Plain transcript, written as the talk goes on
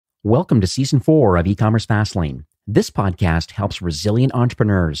Welcome to Season 4 of E-commerce Fastlane. This podcast helps resilient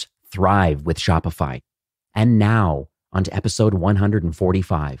entrepreneurs thrive with Shopify. And now, on to episode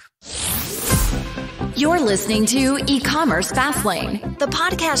 145. You're listening to E-commerce Fastlane, the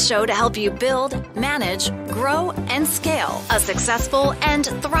podcast show to help you build, manage, grow, and scale a successful and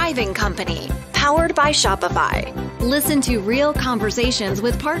thriving company, powered by Shopify. Listen to real conversations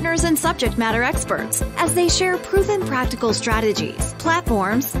with partners and subject matter experts as they share proven practical strategies,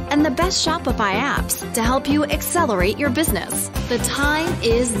 platforms, and the best Shopify apps to help you accelerate your business. The time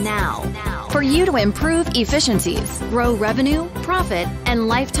is now for you to improve efficiencies, grow revenue, profit, and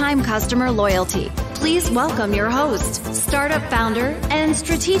lifetime customer loyalty. Please welcome your host, startup founder, and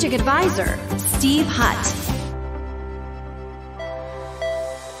strategic advisor, Steve Hutt.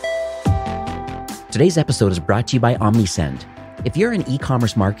 Today's episode is brought to you by OmniSend. If you're in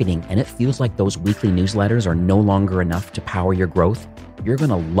e-commerce marketing and it feels like those weekly newsletters are no longer enough to power your growth, you're going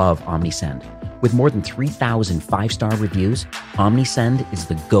to love OmniSend. With more than 3,000 five-star reviews, OmniSend is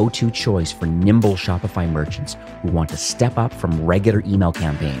the go-to choice for nimble Shopify merchants who want to step up from regular email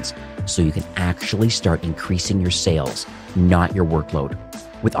campaigns so you can actually start increasing your sales, not your workload.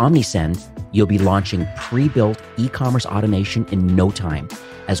 With OmniSend, you'll be launching pre-built e-commerce automation in no time,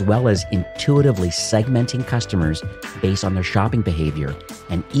 as well as intuitively segmenting customers based on their shopping behavior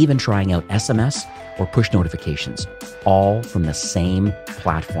and even trying out SMS or push notifications, all from the same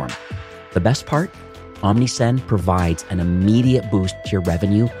platform. The best part? OmniSend provides an immediate boost to your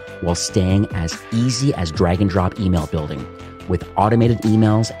revenue while staying as easy as drag and drop email building, with automated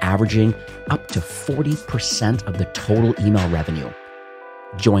emails averaging up to 40% of the total email revenue.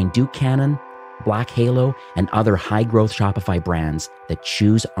 Join Duke Cannon, Black Halo, and other high-growth Shopify brands that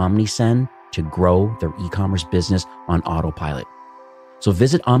choose OmniSend to grow their e-commerce business on autopilot. So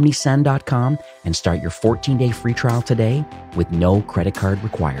visit omnisend.com and start your 14-day free trial today with no credit card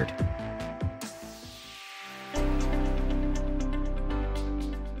required.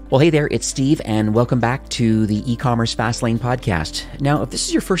 Well, hey there, it's Steve, and welcome back to the E-commerce Fastlane podcast. Now, if this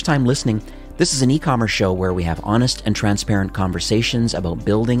is your first time listening, this is an e-commerce show where we have honest and transparent conversations about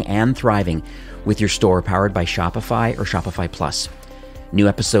building and thriving with your store powered by Shopify or Shopify Plus. New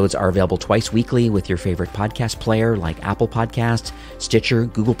episodes are available twice weekly with your favorite podcast player like Apple Podcasts, Stitcher,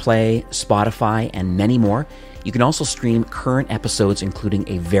 Google Play, Spotify, and many more. You can also stream current episodes, including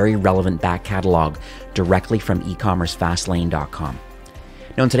a very relevant back catalog, directly from ecommercefastlane.com.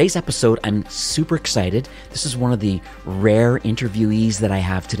 Now, in today's episode, I'm super excited. This is one of the rare interviewees that I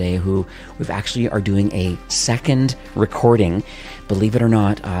have today who we've actually are doing a second recording. Believe it or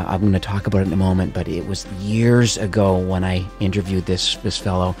not, I'm going to talk about it in a moment, but it was years ago when I interviewed this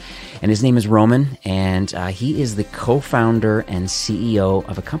fellow. And his name is Roman, and he is the co-founder and CEO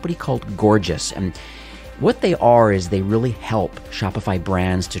of a company called Gorgias. And what they are is they really help Shopify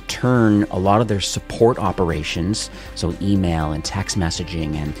brands to turn a lot of their support operations, so email and text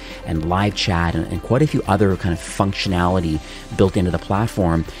messaging and live chat and quite a few other kind of functionality built into the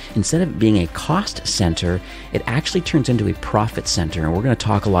platform. Instead of being a cost center, it actually turns into a profit center. And we're going to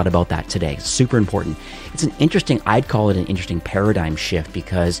talk a lot about that today. It's super important. It's an interesting, I'd call it an interesting paradigm shift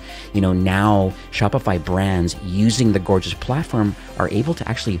because, now Shopify brands using the Gorgias platform are able to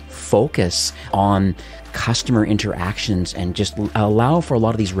actually focus on customer interactions and just allow for a lot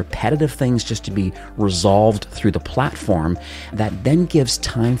of these repetitive things just to be resolved through the platform that then gives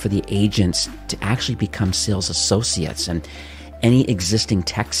time for the agents to actually become sales associates. And any existing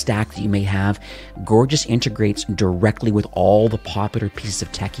tech stack that you may have, Gorgias integrates directly with all the popular pieces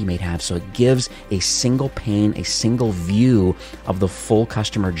of tech you may have. So it gives a single pane, a single view of the full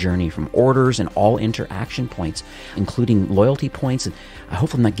customer journey from orders and all interaction points, including loyalty points. And I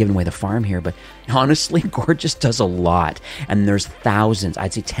hope I'm not giving away the farm here, but honestly, Gorgias does a lot. And there's thousands,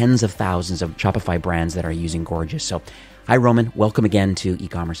 I'd say tens of thousands of Shopify brands that are using Gorgias. So hi, Roman. Welcome again to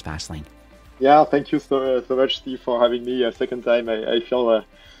E-commerce Fastlane. Yeah, thank you so much, Steve, for having me a second time. I feel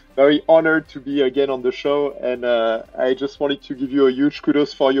very honored to be again on the show, and I just wanted to give you a huge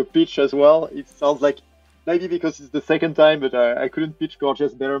kudos for your pitch as well. It sounds like maybe because it's the second time, but I couldn't pitch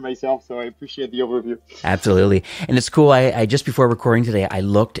Gorgias better myself, so I appreciate the overview. Absolutely. And it's cool. I just before recording today, I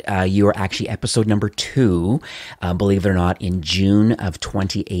looked, you were actually episode number 2, believe it or not, in June of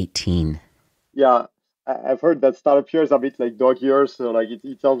 2018. Yeah. I've heard that startup years are a bit like dog years, so like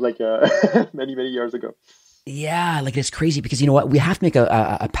it sounds like many years ago. Yeah, like it's crazy because you know what? We have to make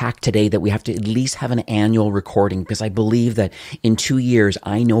a pact today that we have to at least have an annual recording because I believe that in 2 years,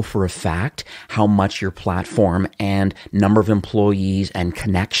 I know for a fact how much your platform and number of employees and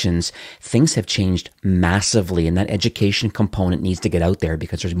connections, things have changed massively. And that education component needs to get out there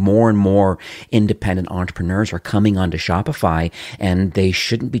because there's more and more independent entrepreneurs are coming onto Shopify and they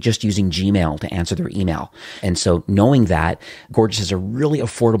shouldn't be just using Gmail to answer their email. And so knowing that, Gorgias has a really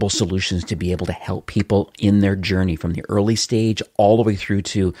affordable solutions to be able to help people in their journey from the early stage all the way through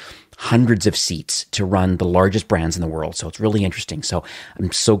to hundreds of seats to run the largest brands in the world. So it's really interesting. So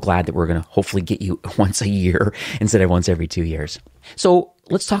I'm so glad that we're going to hopefully get you once a year instead of once every 2 years. So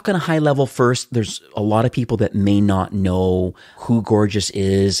let's talk on a high level first. There's a lot of people that may not know who Gorgias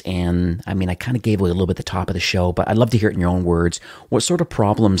is. And I mean, I kind of gave away a little bit at the top of the show, but I'd love to hear it in your own words. What sort of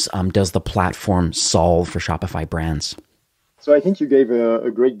problems does the platform solve for Shopify brands? So I think you gave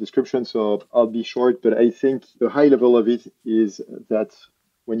a great description, so I'll be short, but I think the high level of it is that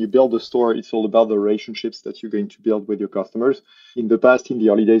when you build a store, it's all about the relationships that you're going to build with your customers. In the past, in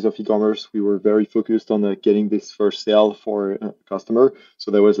the early days of e-commerce, we were very focused on getting this first sale for a customer. So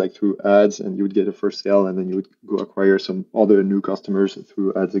that was like through ads, and you would get a first sale, and then you would go acquire some other new customers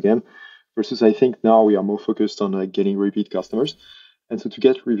through ads again. Versus I think now we are more focused on getting repeat customers. And so to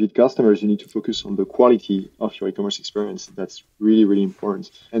get repeat customers, you need to focus on the quality of your e-commerce experience. That's really, really important.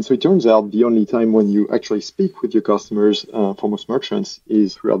 And so it turns out the only time when you actually speak with your customers for most merchants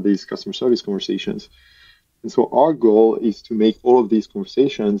is throughout these customer service conversations. And so our goal is to make all of these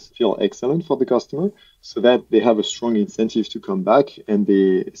conversations feel excellent for the customer so that they have a strong incentive to come back and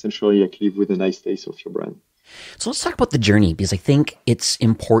they essentially leave with a nice taste of your brand. So let's talk about the journey because I think it's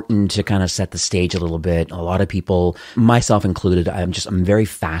important to kind of set the stage a little bit. A lot of people, myself included, I'm very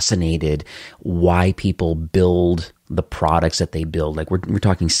fascinated why people build the products that they build. Like we're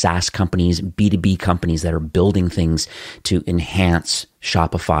talking SaaS companies, B2B companies that are building things to enhance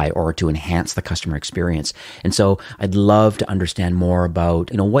Shopify or to enhance the customer experience. And so I'd love to understand more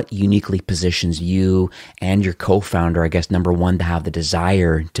about, what uniquely positions you and your co-founder, I guess, number one, to have the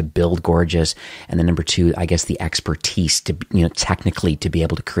desire to build Gorgias. And then number two, I guess the expertise to, technically to be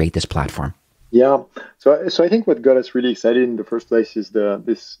able to create this platform. Yeah. So I think what got us really excited in the first place is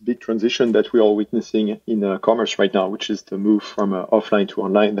this big transition that we're all witnessing in commerce right now, which is the move from offline to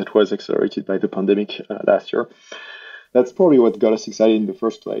online that was accelerated by the pandemic last year. That's probably what got us excited in the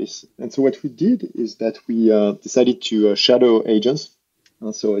first place. And so what we did is that we decided to shadow agents.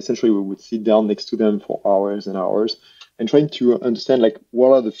 So essentially we would sit down next to them for hours and hours and trying to understand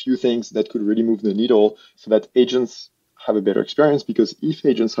what are the few things that could really move the needle so that agents have a better experience, because if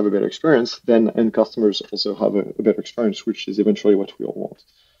agents have a better experience, then end customers also have a better experience, which is eventually what we all want.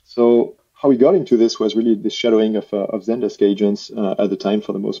 So how we got into this was really the shadowing of Zendesk agents at the time.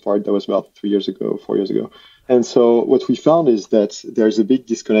 For the most part, that was about 4 years ago. And so what we found is that there's a big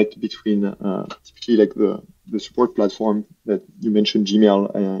disconnect between typically the support platform that you mentioned,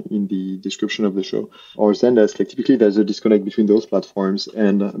 Gmail, in the description of the show, or Zendesk. Typically there's a disconnect between those platforms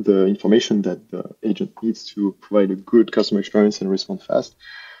and the information that the agent needs to provide a good customer experience and respond fast.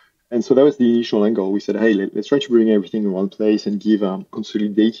 And so that was the initial angle. We said, hey, let's try to bring everything in one place and give a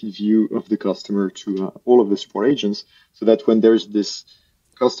consolidated view of the customer to all of the support agents so that when there's this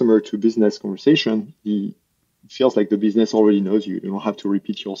customer to business conversation, it feels like the business already knows you. You don't have to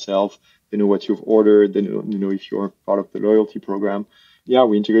repeat yourself. They know what you've ordered. They know if you're part of the loyalty program. Yeah,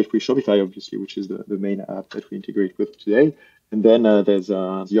 we integrate with Shopify, obviously, which is the main app that we integrate with today. And then there's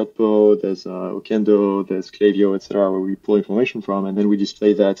Yotpo, there's Okendo, there's Klaviyo, etc., where we pull information from, and then we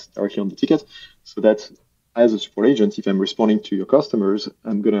display that directly on the ticket. So that as a support agent, if I'm responding to your customers,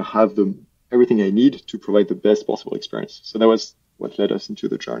 I'm going to have everything I need to provide the best possible experience. So that was what led us into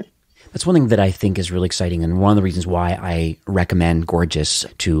the journey. That's one thing that I think is really exciting. And one of the reasons why I recommend Gorgias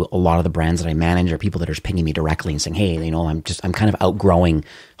to a lot of the brands that I manage are people that are pinging me directly and saying, hey, I'm kind of outgrowing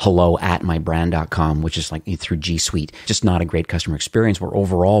hello@mybrand.com, which is through G Suite, just not a great customer experience where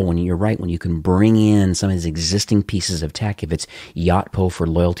overall, when you can bring in some of these existing pieces of tech, if it's Yotpo for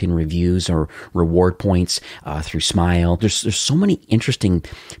loyalty and reviews or reward points through Smile, there's so many interesting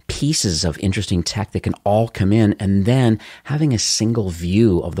pieces of interesting tech that can all come in, and then having a single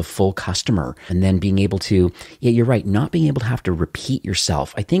view of the full customer, and then being able to, you're right, not being able to have to repeat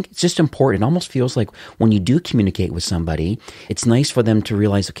yourself. I think it's just important. It almost feels like when you do communicate with somebody, it's nice for them to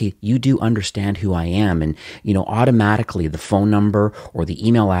realize, okay, you do understand who I am. And, automatically the phone number or the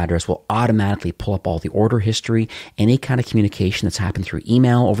email address will automatically pull up all the order history, any kind of communication that's happened through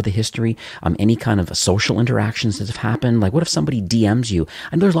email over the history, any kind of social interactions that have happened. Like what if somebody DMs you?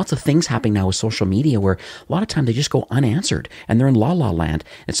 And there's lots of things happening now with social media where a lot of times they just go unanswered and they're in la la land.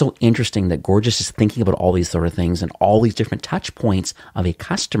 And so interesting that Gorgias is thinking about all these sort of things and all these different touch points of a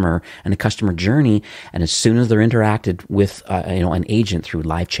customer and a customer journey. And as soon as they're interacted with, an agent through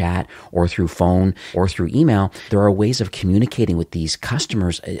live chat or through phone or through email, there are ways of communicating with these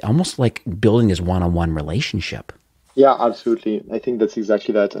customers, almost like building this one-on-one relationship. Yeah, absolutely. I think that's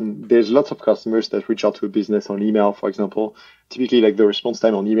exactly that. And there's lots of customers that reach out to a business on email, for example. Typically, like the response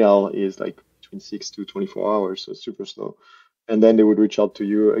time on email is like between 6 to 24 hours, so super slow. And then they would reach out to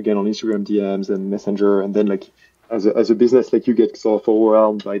you again on Instagram DMs and Messenger. And then like as a business, like you get sort of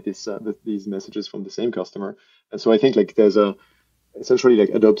overwhelmed by these messages from the same customer. And so I think like there's essentially like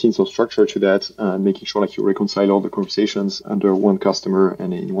adopting some structure to that, making sure like you reconcile all the conversations under one customer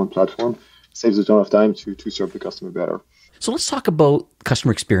and in one platform. Saves a ton of time to serve the customer better. So let's talk about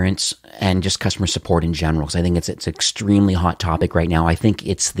customer experience and just customer support in general, because I think it's an extremely hot topic right now. I think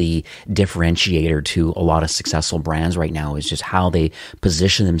it's the differentiator to a lot of successful brands right now is just how they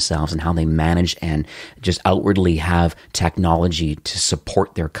position themselves and how they manage and just outwardly have technology to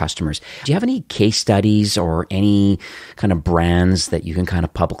support their customers. Do you have any case studies or any kind of brands that you can kind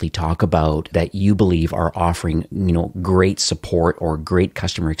of publicly talk about that you believe are offering, great support or great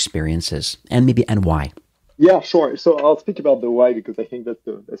customer experiences, and why? Yeah, sure. So I'll speak about the why because I think that's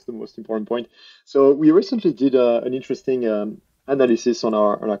the most important point. So we recently did an interesting analysis on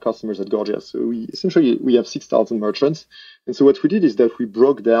our customers at Gorgias. So we have 6,000 merchants, and so what we did is that we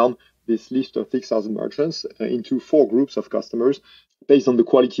broke down this list of 6,000 merchants into 4 groups of customers based on the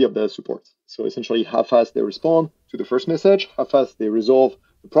quality of their support. So essentially, how fast they respond to the first message, how fast they resolve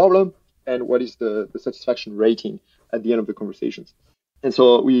the problem, and what is the satisfaction rating at the end of the conversations. And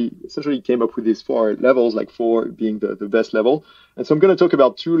so we essentially came up with these 4 levels, like 4 being the best level. And so I'm going to talk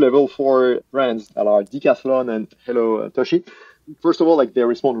about 2 level 4 brands that are Decathlon and Hello Toshi. First of all, like they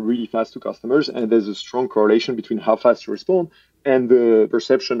respond really fast to customers, and there's a strong correlation between how fast you respond and the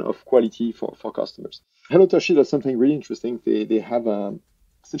perception of quality for customers. Hello Toshi does something really interesting. They have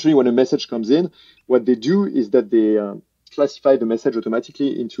essentially when a message comes in, what they do is that they classify the message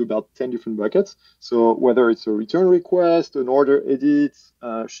automatically into about 10 different buckets. So whether it's a return request, an order edit,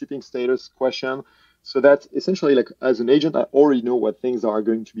 shipping status question, so that essentially like as an agent, I already know what things are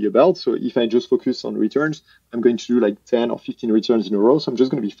going to be about. So if I just focus on returns, I'm going to do like 10 or 15 returns in a row. So I'm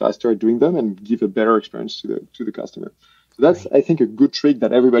just going to be faster at doing them and give a better experience to the customer. So that's, I think, a good trick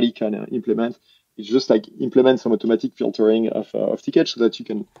that everybody can implement. It's just like implement some automatic filtering of tickets so that you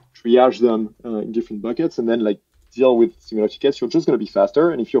can triage them in different buckets and then like deal with similar tickets. You're just going to be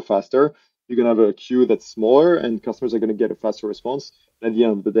faster. And if you're faster, you're going to have a queue that's smaller and customers are going to get a faster response. And at the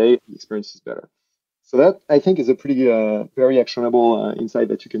end of the day, the experience is better. So that, I think, is a pretty very actionable insight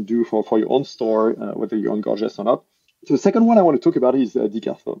that you can do for your own store, whether you're on Gorgias or not. So the second one I want to talk about is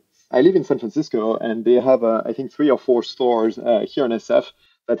Decathlon. I live in San Francisco, and they have, I think, 3 or 4 stores here in SF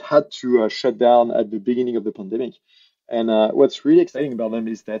that had to shut down at the beginning of the pandemic. And what's really exciting about them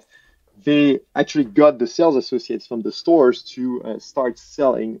is that they actually got the sales associates from the stores to start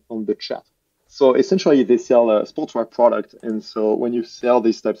selling on the chat. So essentially, they sell a sportswear product. And so when you sell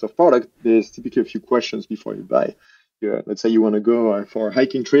these types of product, there's typically a few questions before you buy. Let's say you want to go for a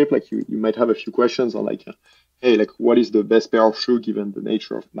hiking trip, like you might have a few questions on like, hey, like what is the best pair of shoe given the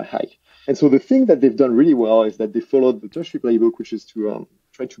nature of my hike? And so the thing that they've done really well is that they followed the Toshi playbook, which is to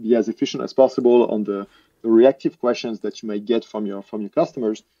try to be as efficient as possible on the reactive questions that you might get from your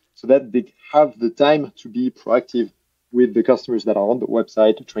customers, so that they have the time to be proactive with the customers that are on the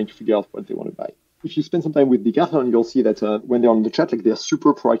website trying to figure out what they want to buy. If you spend some time with Decathlon, you'll see that when they're on the chat, like they're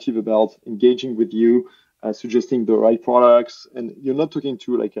super proactive about engaging with you, suggesting the right products, and you're not talking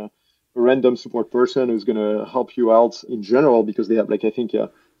to like a random support person who's going to help you out in general because they have like, I think,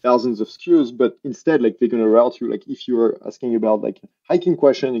 thousands of SKUs, but instead like they're going to route you. Like if you're asking about like a hiking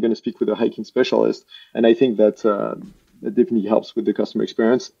question, you're going to speak with a hiking specialist. And I think that that definitely helps with the customer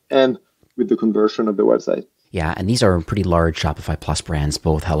experience and with the conversion of the website. Yeah, and these are pretty large Shopify Plus brands,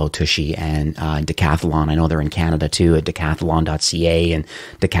 both Hello Tushy and Decathlon. I know they're in Canada too, at decathlon.ca and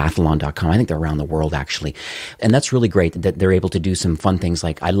decathlon.com. I think they're around the world actually. And that's really great that they're able to do some fun things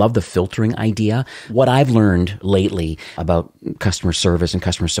like, I love the filtering idea. What I've learned lately about customer service and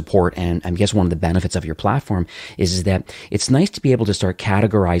customer support, and I guess one of the benefits of your platform is that it's nice to be able to start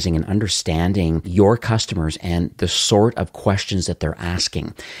categorizing and understanding your customers and the sort of questions that they're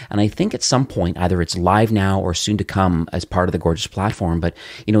asking. And I think at some point, either it's live now or soon to come as part of the Gorgeous platform. But,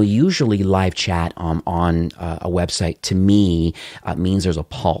 usually live chat on a website to me means there's a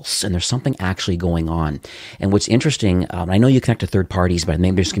pulse and there's something actually going on. And what's interesting, I know you connect to third parties, but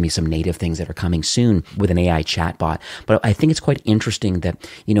maybe there's going to be some native things that are coming soon with an AI chatbot. But I think it's quite interesting that,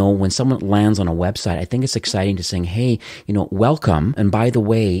 when someone lands on a website, I think it's exciting to saying, hey, welcome. And by the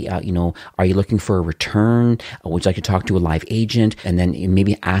way, are you looking for a return? Would you like to talk to a live agent? And then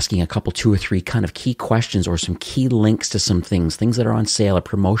maybe asking a couple, 2 or 3 kind of key questions or some key links to some things that are on sale or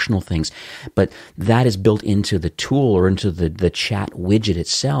promotional things. But that is built into the tool or into the chat widget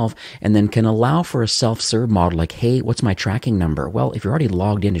itself, and then can allow for a self-serve model like, hey, what's my tracking number? Well, if you're already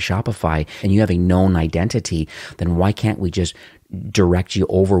logged into Shopify and you have a known identity, then why can't we just direct you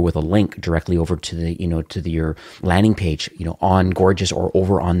over with a link directly over to your landing page, on Gorgeous or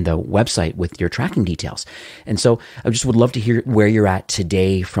over on the website with your tracking details. And so I just would love to hear where you're at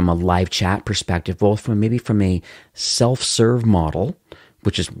today from a live chat perspective, both from a self-serve model,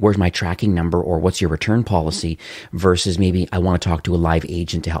 which is where's my tracking number or what's your return policy, versus maybe I want to talk to a live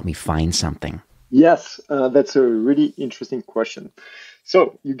agent to help me find something. Yes, that's a really interesting question.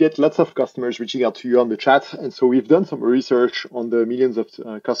 So you get lots of customers reaching out to you on the chat. And so we've done some research on the millions of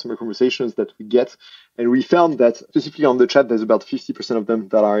customer conversations that we get. And we found that specifically on the chat, there's about 50% of them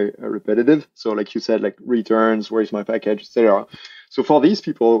that are repetitive. So like you said, like returns, where's my package, etc. So for these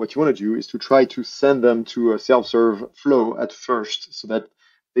people, what you want to do is to try to send them to a self-serve flow at first so that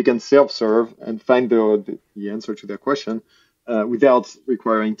they can self-serve and find the answer to their question. Without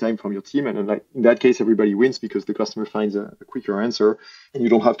requiring time from your team. And in that case, everybody wins because the customer finds a quicker answer and you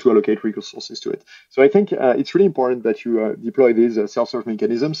don't have to allocate resources to it. So I think it's really important that you deploy these self-serve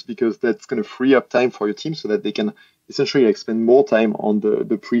mechanisms, because that's going to free up time for your team so that they can essentially spend more time on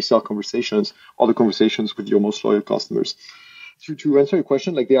the pre-sale conversations or the conversations with your most loyal customers. To answer your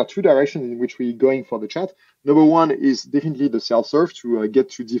question, there are 2 directions in which we're going for the chat. Number one is definitely the self-serve to get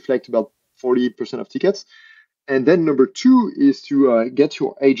to deflect about 40% of tickets. And then number 2 is to get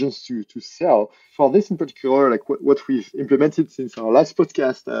your agents to sell. For this in particular, what we've implemented since our last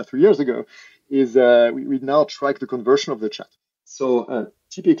podcast 3 years ago is we now track the conversion of the chat. So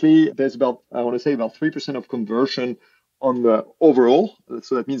typically there's about 3% of conversion on the overall.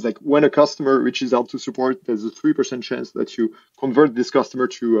 So that means when a customer reaches out to support, there's a 3% chance that you convert this customer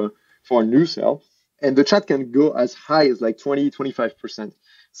for a new sale. And the chat can go as high as 20-25%.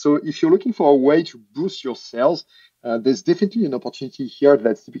 So if you're looking for a way to boost your sales, there's definitely an opportunity here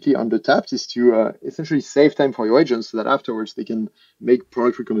that's typically undertapped, is to essentially save time for your agents so that afterwards they can make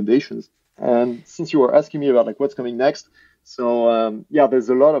product recommendations. And since you were asking me about what's coming next, so there's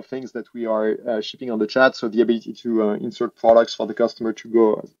a lot of things that we are shipping on the chat. So the ability to insert products for the customer to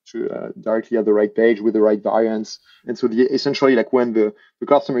go to directly at the right page with the right variants. And so essentially when the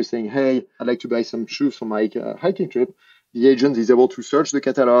customer is saying, hey, I'd like to buy some shoes for my hiking trip, the agent is able to search the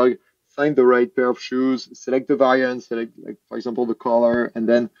catalog, find the right pair of shoes, select the variant, select, for example, the color, and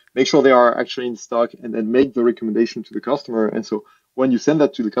then make sure they are actually in stock, and then make the recommendation to the customer. And so when you send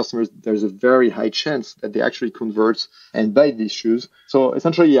that to the customers, there's a very high chance that they actually convert and buy these shoes. So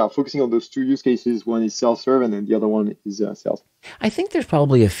essentially, focusing on those 2 use cases. One is self-serve, and then the other one is sales. I think there's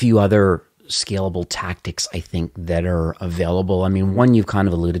probably a few other scalable tactics, I think, that are available. I mean, one you've kind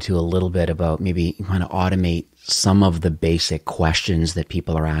of alluded to a little bit about maybe kind of automate some of the basic questions that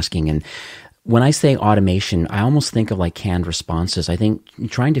people are asking. And when I say automation, I almost think of canned responses. I think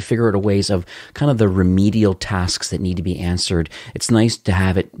trying to figure out ways of kind of the remedial tasks that need to be answered. It's nice to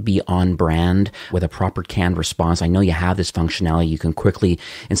have it be on brand with a proper canned response. I know you have this functionality. You can quickly,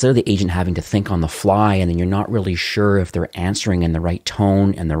 instead of the agent having to think on the fly and then you're not really sure if they're answering in the right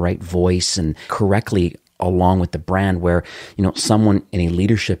tone and the right voice and correctly along with the brand, where, someone in a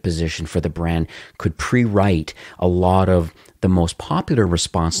leadership position for the brand could pre-write a lot of the most popular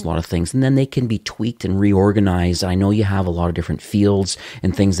response to a lot of things, and then they can be tweaked and reorganized. I know you have a lot of different fields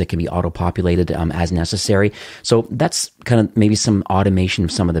and things that can be auto-populated as necessary. So that's kind of maybe some automation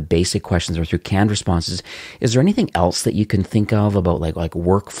of some of the basic questions or through canned responses. Is there anything else that you can think of about like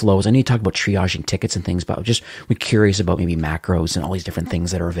workflows? I know you talk about triaging tickets and things, but we're curious about maybe macros and all these different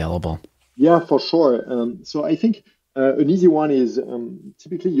things that are available. Yeah, for sure. So I think an easy one is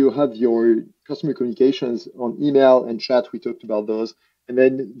typically you have your customer communications on email and chat. We talked about those. And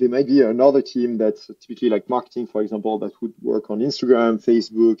then there might be another team that's typically like marketing, for example, that would work on Instagram,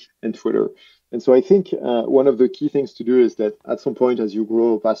 Facebook, and Twitter. And so I think one of the key things to do is that at some point, as you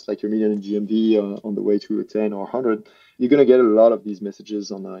grow past like a million in GMV on the way to a 10 or 100, you're going to get a lot of these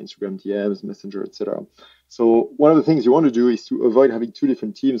messages on Instagram DMs, Messenger, etc. So one of the things you want to do is to avoid having two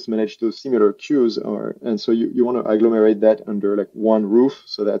different teams manage those similar queues, and so you want to agglomerate that under like one roof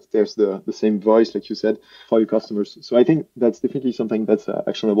so that there's the same voice, like you said, for your customers. So I think that's definitely something that's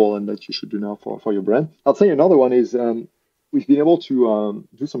actionable and that you should do now for your brand. I'll say another one is we've been able to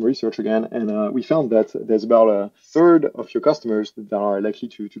do some research again, and we found that there's about a third of your customers that are likely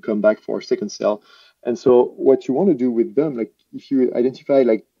to come back for a second sale. And so what you want to do with them, like if you identify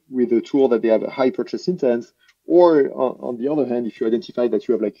like with a tool that they have a high purchase intent, or on the other hand, if you identify that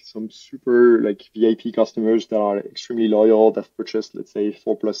you have like some super like VIP customers that are extremely loyal, that purchased, let's say,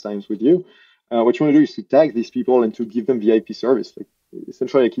 4+ times with you, what you want to do is to tag these people and to give them VIP service. Like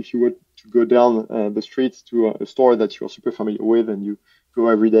essentially, like if you were to go down the streets to a store that you're super familiar with and you go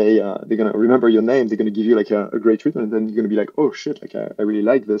every day, they're going to remember your name. They're going to give you like a great treatment. And then you're going to be like, oh shit, like I really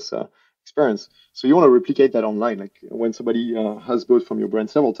like this experience. So you want to replicate that online. Like when somebody has bought from your brand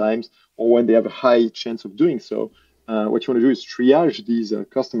several times, or when they have a high chance of doing so, what you want to do is triage these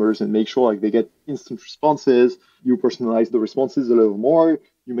customers and make sure like they get instant responses. You personalize the responses a little more.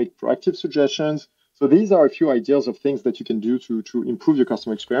 You make proactive suggestions. So these are a few ideas of things that you can do to improve your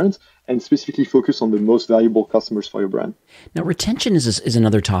customer experience and specifically focus on the most valuable customers for your brand. Now, retention is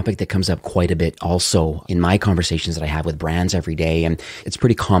another topic that comes up quite a bit also in my conversations that I have with brands every day. And it's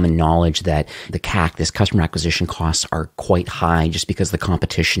pretty common knowledge that the CAC, this customer acquisition costs, are quite high just because of the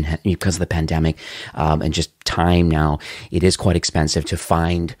competition, because of the pandemic, and just time now. It is quite expensive to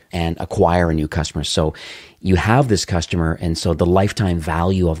find and acquire a new customer. So you have this customer, and so the lifetime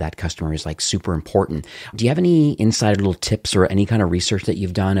value of that customer is like super important. Do you have any inside little tips or any kind of research that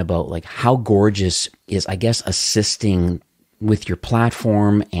you've done about like how Gorgias is, I guess, assisting with your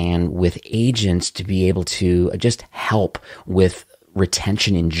platform and with agents to be able to just help with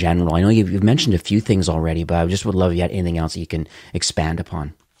retention in general? I know you've mentioned a few things already, but I just would love if you had anything else that you can expand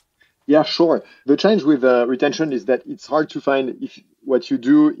upon. Yeah, sure. The challenge with retention is that it's hard to find if what you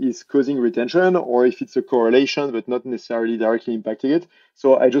do is causing retention or if it's a correlation, but not necessarily directly impacting it.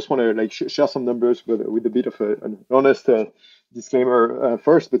 So I just want to like share some numbers with a bit of an honest disclaimer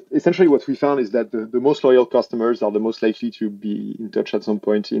first. But essentially what we found is that the most loyal customers are the most likely to be in touch at some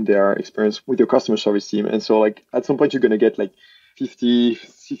point in their experience with your customer service team. And so like at some point you're going to get like 50,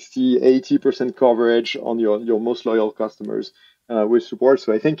 60, 80% coverage on your most loyal customers with support.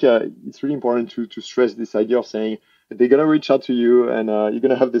 So I think it's really important to stress this idea of saying they're going to reach out to you and you're going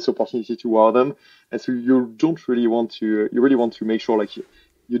to have this opportunity to wow them. And so you really want to make sure like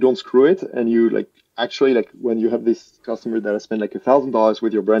you don't screw it. And you like actually like when you have this customer that has spent like $1,000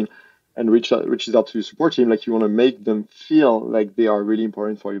 with your brand and reaches out to your support team, like you want to make them feel like they are really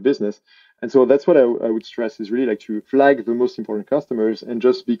important for your business. And so that's what I would stress is really like to flag the most important customers and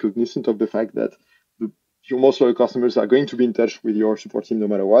just be cognizant of the fact that your most loyal customers are going to be in touch with your support team no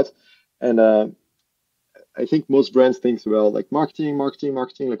matter what. And I think most brands think about like marketing,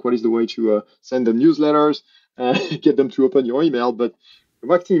 like what is the way to send them newsletters, get them to open your email. But your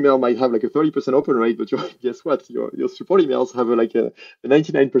marketing email might have like a 30% open rate, but guess what? Your support emails have like a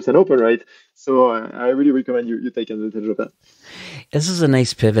 99% open rate. So I really recommend you take advantage of that. This is a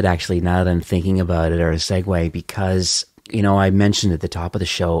nice pivot, actually, now that I'm thinking about it, or a segue, because I mentioned at the top of the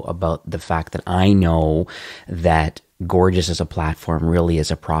show about the fact that I know that Gorgias as a platform really is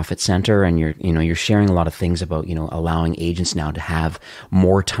a profit center, and you're sharing a lot of things about allowing agents now to have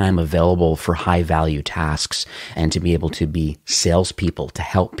more time available for high value tasks and to be able to be salespeople to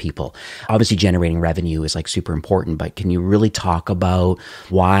help people. Obviously, generating revenue is like super important, but can you really talk about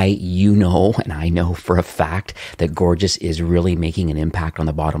why and I know for a fact that Gorgias is really making an impact on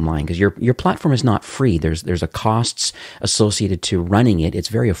the bottom line? Because your platform is not free. There's a costs associated to running it. It's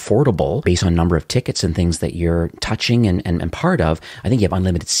very affordable based on number of tickets and things that you're touching and part of. I think you have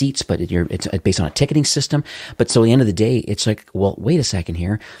unlimited seats, but it's based on a ticketing system. But so at the end of the day, it's like, well, wait a second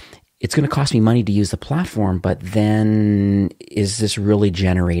here. It's going to cost me money to use the platform, but then is this really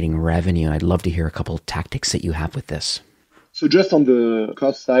generating revenue? I'd love to hear a couple of tactics that you have with this. So just on the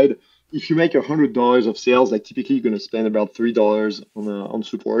cost side, if you make $100 of sales, like typically you're going to spend about $3 on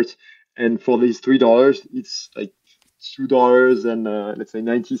support. And for these $3, it's like $2 and let's say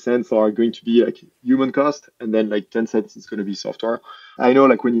 90 cents are going to be like human cost, and then like 10 cents is going to be software. I know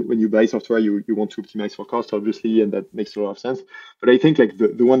like when you buy software, you want to optimize for cost, obviously, and that makes a lot of sense. But I think like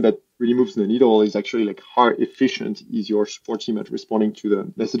the one that really moves the needle is actually like how efficient is your support team at responding to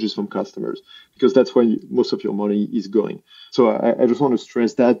the messages from customers, because that's where most of your money is going. So I just want to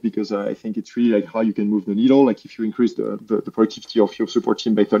stress that because I think it's really like how you can move the needle. Like if you increase the productivity of your support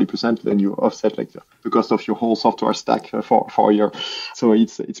team by 30%, then you offset like the cost of your whole software stack for a year. So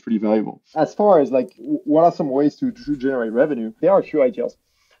it's pretty valuable. As far as like what are some ways to generate revenue, there are a few ideas.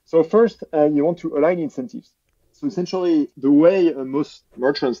 So first, you want to align incentives. So essentially, the way most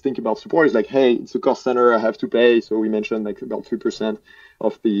merchants think about support is like, hey, it's a cost center, I have to pay. So we mentioned like about 3%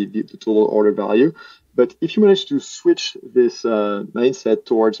 of the total order value. But if you manage to switch this mindset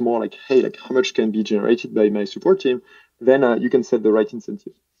towards more like, hey, like how much can be generated by my support team, then you can set the right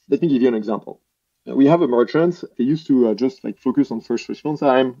incentive. Let me give you an example. We have a merchant, they used to just like focus on first response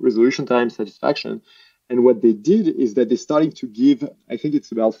time, resolution time, satisfaction. And what they did is that they started to give, I think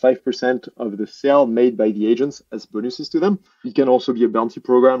it's about 5% of the sale made by the agents as bonuses to them. It can also be a bounty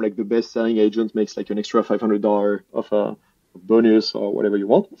program, like the best selling agent makes like an extra $500 of a bonus or whatever you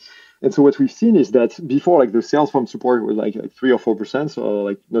want. And so what we've seen is that before, like the sales from support was like 3 or 4%, so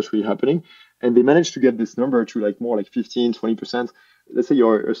like not really happening. And they managed to get this number to like more like 15, 20%. Let's say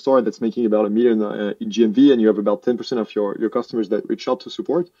you're a store that's making about $1 million in GMV and you have about 10% of your customers that reach out to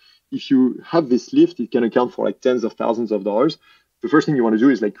support. If you have this lift, it can account for like tens of thousands of dollars. The first thing you want to do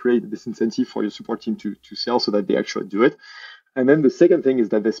is like create this incentive for your support team to sell so that they actually do it. And then the second thing is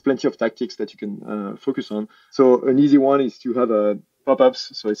that there's plenty of tactics that you can focus on. So an easy one is to have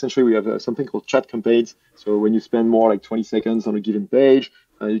pop-ups. So essentially we have something called chat campaigns. So when you spend more like 20 seconds on a given page,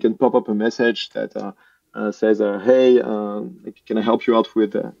 you can pop up a message that says, hey, can I help you out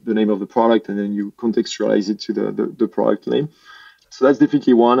with the name of the product? And then you contextualize it to the product name. So that's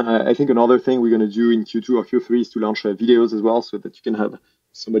definitely one. I think another thing we're going to do in Q2 or Q3 is to launch videos as well so that you can have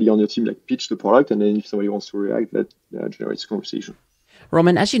somebody on your team like pitch the product. And then if somebody wants to react, that generates a conversation.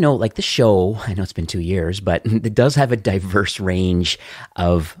 Roman, as you know, like the show, I know it's been 2 years, but it does have a diverse range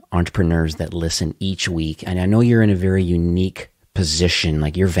of entrepreneurs that listen each week. And I know you're in a very unique position,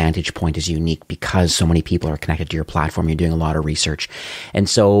 like your vantage point is unique because so many people are connected to your platform. You're doing a lot of research. And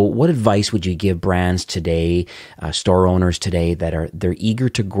so what advice would you give brands today, store owners today they're eager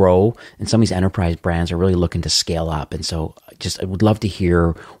to grow, and some of these enterprise brands are really looking to scale up? And so I would love to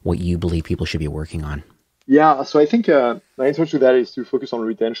hear what you believe people should be working on. Yeah, so I think my answer to that is to focus on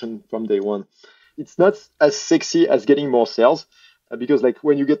retention from day one. It's not as sexy as getting more sales. Because like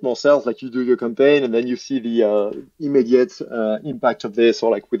when you get more sales, like you do your campaign and then you see the immediate impact of this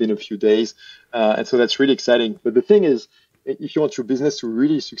or like within a few days. And so that's really exciting. But the thing is, if you want your business to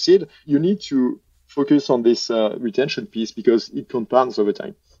really succeed, you need to focus on this retention piece because it compounds over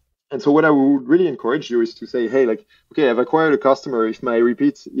time. And so what I would really encourage you is to say, hey, like, okay, I've acquired a customer. If my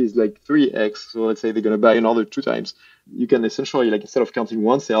repeat is like 3x, so let's say they're going to buy another 2 times, you can essentially, like, instead of counting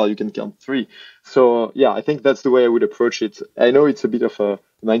 1 sale, you can count 3. So yeah, I think that's the way I would approach it. I know it's a bit of a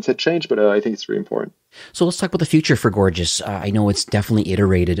mindset change, but I think it's really important. So let's talk about the future for Gorgias. I know it's definitely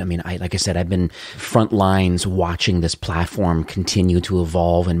iterated. I mean, like I said, I've been front lines watching this platform continue to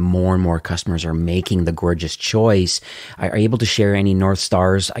evolve, and more customers are making the Gorgias choice. Are you able to share any North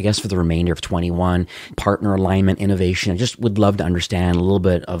Stars, I guess, for the remainder of 21, partner alignment, innovation? I just would love to understand a little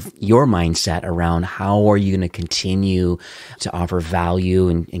bit of your mindset around how are you going to continue to offer value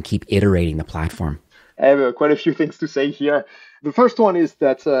and keep iterating the platform? I have quite a few things to say here. The first one is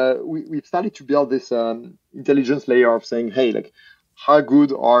that we've started to build this intelligence layer of saying, hey, like, how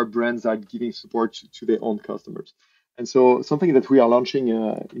good are brands at giving support to their own customers? And so something that we are launching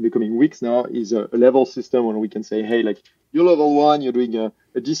in the coming weeks now is a level system where we can say, hey, like, you're level 1, you're doing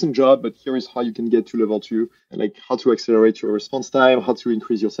a decent job, but here is how you can get to level 2, and like how to accelerate your response time, how to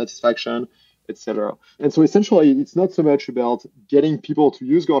increase your satisfaction, etc. And so essentially, it's not so much about getting people to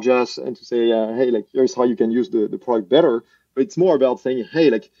use Gorgias and to say, hey, like, here's how you can use the product better, but it's more about saying, hey,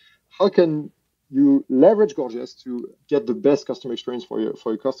 like, how can you leverage Gorgias to get the best customer experience for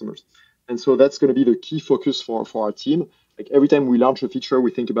your customers? And so that's going to be the key focus for our team. Like every time we launch a feature,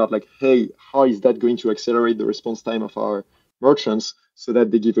 we think about like, hey, how is that going to accelerate the response time of our merchants so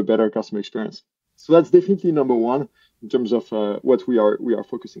that they give a better customer experience? So that's definitely number one in terms of what we are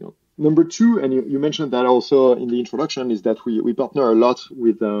focusing on. Number two, and you mentioned that also in the introduction, is that we partner a lot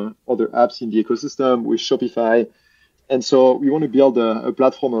with other apps in the ecosystem, with Shopify. And so we want to build a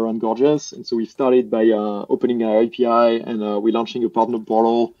platform around Gorgias. And so we started by opening our API, and we're launching a partner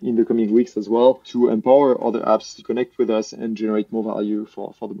portal in the coming weeks as well to empower other apps to connect with us and generate more value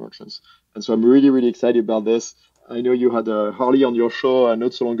for the merchants. And so I'm really, really excited about this. I know you had Harley on your show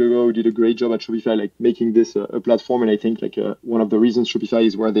not so long ago, who did a great job at Shopify, like making this a platform. And I think like one of the reasons Shopify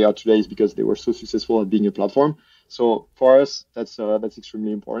is where they are today is because they were so successful at being a platform. So for us, that's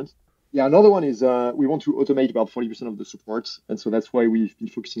extremely important. Yeah, another one is we want to automate about 40% of the support. And so that's why we've been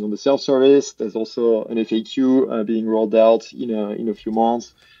focusing on the self-service. There's also an FAQ being rolled out in a few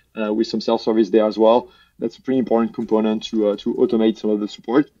months with some self-service there as well. That's a pretty important component to automate some of the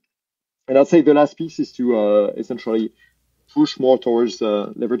support. And I'd say the last piece is to essentially push more towards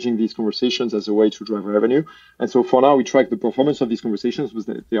leveraging these conversations as a way to drive revenue. And so for now, we track the performance of these conversations,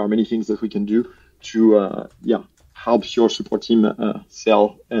 but there are many things that we can do to help your support team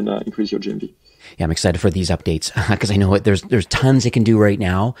sell and increase your GMV. Yeah, I'm excited for these updates because I know there's tons it can do right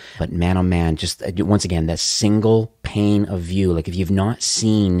now, but man, oh man, just once again, that single pane of view. Like if you've not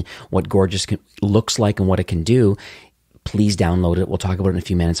seen what Gorgias looks like and what it can do, please download it. We'll talk about it in a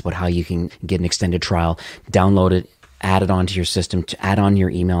few minutes about how you can get an extended trial, download it, add it onto your system, to add on your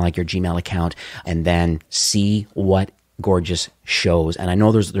email, like your Gmail account, and then see what Gorgias shows. And I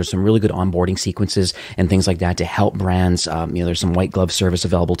know there's some really good onboarding sequences and things like that to help brands. There's some white glove service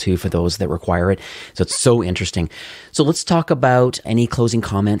available too for those that require it. So it's so interesting. So let's talk about any closing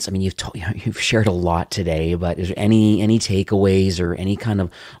comments. I mean, you've shared a lot today, but is there any takeaways or any kind of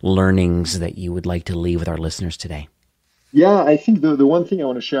learnings that you would like to leave with our listeners today? Yeah, I think the one thing I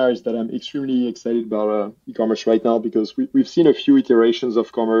want to share is that I'm extremely excited about e-commerce right now because we've seen a few iterations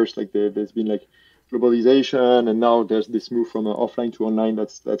of commerce. Like there's been like globalization, and now there's this move from offline to online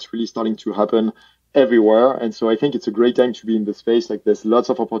that's really starting to happen everywhere. And so I think it's a great time to be in the space. Like there's lots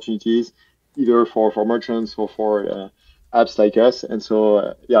of opportunities, either for merchants or for apps like us. And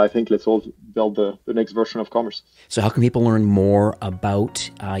so I think let's all build the next version of commerce. So how can people learn more about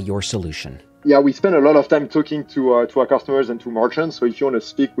your solution? Yeah, we spend a lot of time talking to our customers and to merchants. So if you want to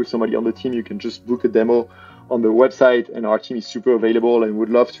speak with somebody on the team, you can just book a demo on the website, and our team is super available and would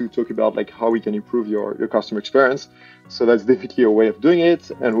love to talk about like how we can improve your customer experience. So that's definitely a way of doing it.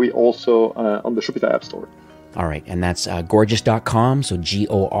 And we also on the Shopify App Store. All right. And that's gorgias.com. So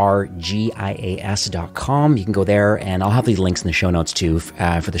GORGIAS.com. You can go there, and I'll have these links in the show notes too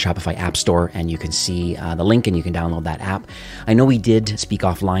for the Shopify App Store. And you can see the link and you can download that app. I know we did speak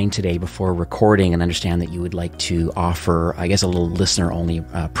offline today before recording, and understand that you would like to offer, I guess, a little listener only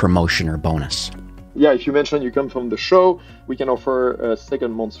promotion or bonus. Yeah, if you mention you come from the show, we can offer a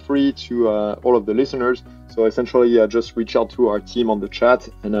second month free to all of the listeners. So essentially, just reach out to our team on the chat,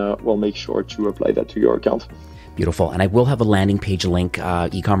 and we'll make sure to apply that to your account. Beautiful. And I will have a landing page link,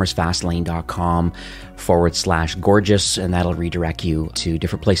 ecommercefastlane.com/Gorgias, and that'll redirect you to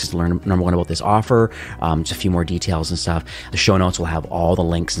different places to learn, number one, about this offer, just a few more details and stuff. The show notes will have all the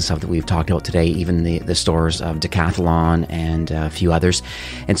links and stuff that we've talked about today, even the stores of Decathlon and a few others.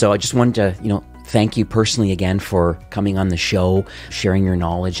 And so I just wanted to, thank you personally again for coming on the show, sharing your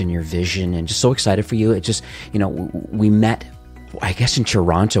knowledge and your vision, and just so excited for you. It just, we met, I guess, in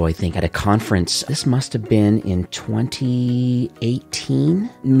Toronto, I think, at a conference. This must have been in 2018,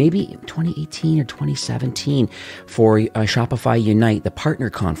 maybe 2018 or 2017 for Shopify Unite, the partner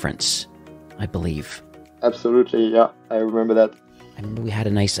conference, I believe. Absolutely. Yeah, I remember that. I remember we had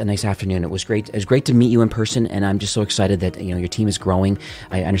a nice afternoon. It was great. It was great to meet you in person, and I'm just so excited that your team is growing.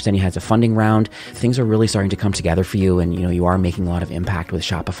 I understand you had a funding round. Things are really starting to come together for you, and you are making a lot of impact with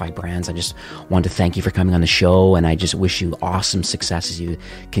Shopify brands. I just want to thank you for coming on the show, and I just wish you awesome success as you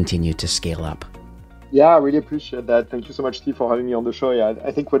continue to scale up. Yeah, I really appreciate that. Thank you so much, Steve, for having me on the show. Yeah,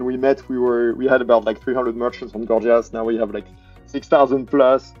 I think when we met, we had about 300 merchants on Gorgias. Now we have 6,000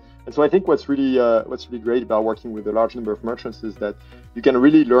 plus. And so I think what's really great about working with a large number of merchants is that you can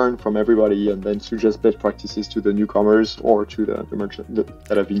really learn from everybody and then suggest best practices to the newcomers or to the merchants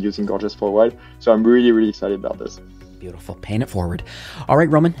that have been using Gorgias for a while. So I'm really, really excited about this. Beautiful. Paying it forward. All right,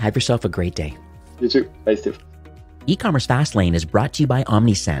 Roman, have yourself a great day. You too. Bye, Steve. E-commerce Fastlane is brought to you by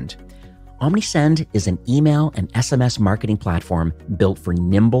OmniSend. OmniSend is an email and SMS marketing platform built for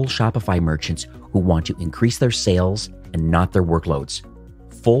nimble Shopify merchants who want to increase their sales and not their workloads.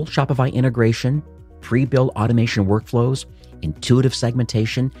 Full Shopify integration, pre-built automation workflows, intuitive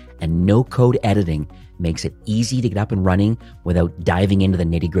segmentation, and no-code editing makes it easy to get up and running without diving into the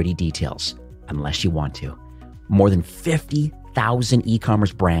nitty-gritty details, unless you want to. More than 50,000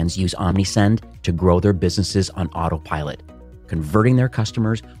 e-commerce brands use OmniSend to grow their businesses on autopilot, converting their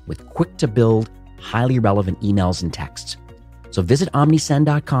customers with quick-to-build, highly relevant emails and texts. So visit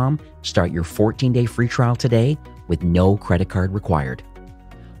omnisend.com, start your 14-day free trial today with no credit card required.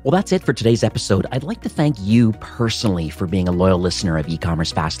 Well, that's it for today's episode. I'd like to thank you personally for being a loyal listener of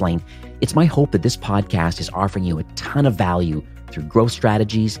E-commerce Fastlane. It's my hope that this podcast is offering you a ton of value through growth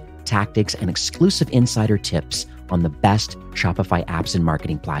strategies, tactics, and exclusive insider tips on the best Shopify apps and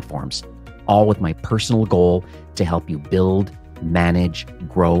marketing platforms, all with my personal goal to help you build, manage,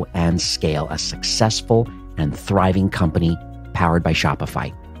 grow, and scale a successful and thriving company powered by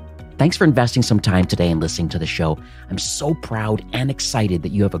Shopify. Thanks for investing some time today and listening to the show. I'm so proud and excited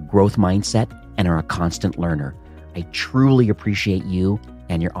that you have a growth mindset and are a constant learner. I truly appreciate you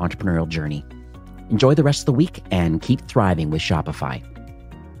and your entrepreneurial journey. Enjoy the rest of the week and keep thriving with Shopify.